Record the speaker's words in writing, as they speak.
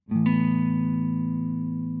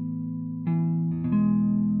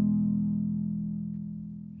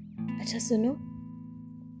अच्छा सुनो,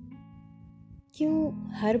 क्यों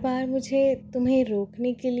हर बार मुझे तुम्हें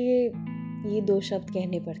रोकने के लिए ये दो शब्द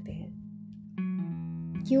कहने पड़ते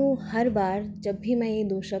हैं? क्यों हर बार जब भी मैं ये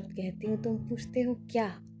दो शब्द कहती हूँ तुम पूछते हो क्या?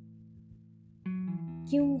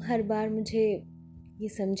 क्यों हर बार मुझे ये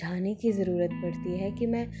समझाने की ज़रूरत पड़ती है कि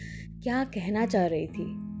मैं क्या कहना चाह रही थी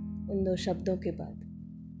उन दो शब्दों के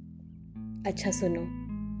बाद? अच्छा सुनो,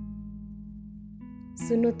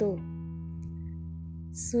 सुनो तो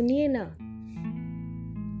सुनिए ना,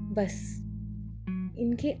 बस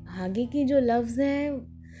इनके आगे की जो लफ्ज़ हैं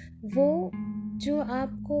वो जो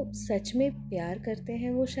आपको सच में प्यार करते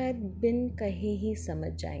हैं वो शायद बिन कहे ही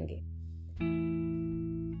समझ जाएंगे।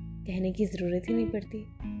 कहने की ज़रूरत ही नहीं पड़ती।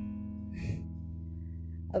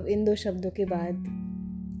 अब इन दो शब्दों के बाद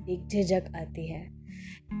एक झिझक आती है,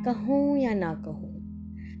 कहूँ या ना कहूँ,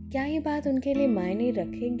 क्या ये बात उनके लिए मायने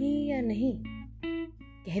रखेगी या नहीं?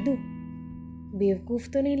 कह दूँ, बेवकूफ़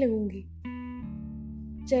तो नहीं लगूंगी?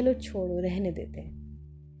 चलो छोड़ो, रहने देते हैं।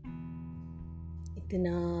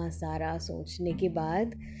 इतना सारा सोचने के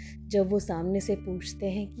बाद जब वो सामने से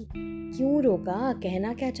पूछते हैं कि क्यों रोका,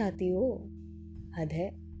 कहना क्या चाहती हो? हद है।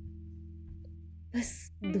 बस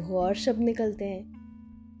दो और शब्द निकलते हैं,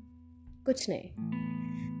 कुछ नहीं।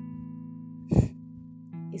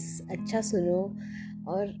 इस अच्छा सुनो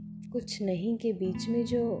और कुछ नहीं के बीच में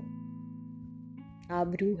जो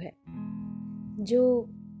आबरू है, जो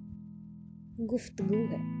गुफ्तगू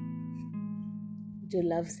है, जो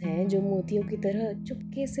लफ्ज़ हैं जो मोतियों की तरह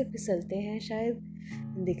चुपके से फिसलते हैं, शायद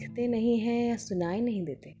दिखते नहीं हैं या सुनाई नहीं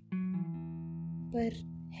देते, पर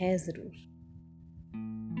है ज़रूर।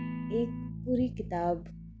 एक पूरी किताब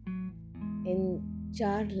इन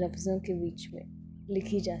चार लफ्ज़ों के बीच में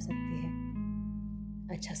लिखी जा सकती है।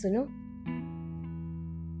 अच्छा सुनो,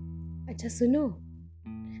 अच्छा सुनो,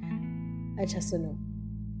 अच्छा सुनो।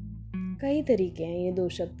 कई तरीके हैं ये दो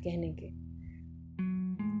शब्द कहने के।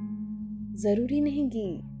 ज़रूरी नहीं कि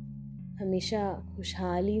हमेशा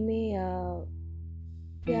खुशहाली में या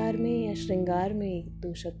प्यार में या श्रृंगार में एक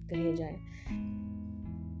दो शब्द कहे जाएं।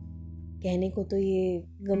 कहने को तो ये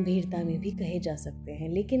गंभीरता में भी कहे जा सकते हैं,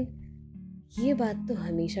 लेकिन ये बात तो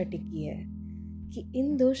हमेशा टिकी है कि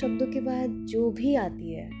इन दो शब्दों के बाद जो भी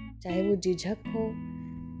आती है, चाहे वो झिझक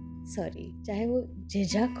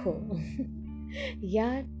हो या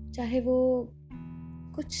चाहे वो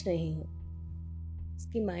कुछ नहीं हो,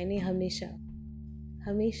 उसके मायने हमेशा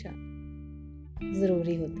हमेशा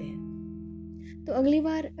ज़रूरी होते हैं। तो अगली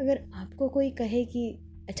बार अगर आपको कोई कहे कि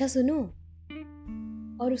अच्छा सुनो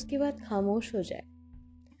और उसके बाद खामोश हो जाए,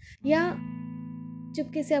 या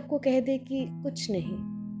चुपके से आपको कह दे कि कुछ नहीं,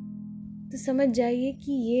 तो समझ जाइए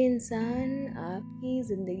कि ये इंसान आपकी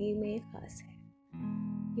ज़िंदगी में ख़ास है,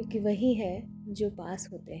 क्योंकि वही है जो पास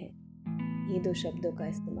होते हैं ये दो शब्दों का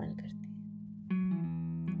इस्तेमाल करते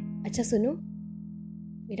हैं। अच्छा सुनो,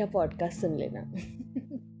 मेरा पॉडकास्ट सुन लेना।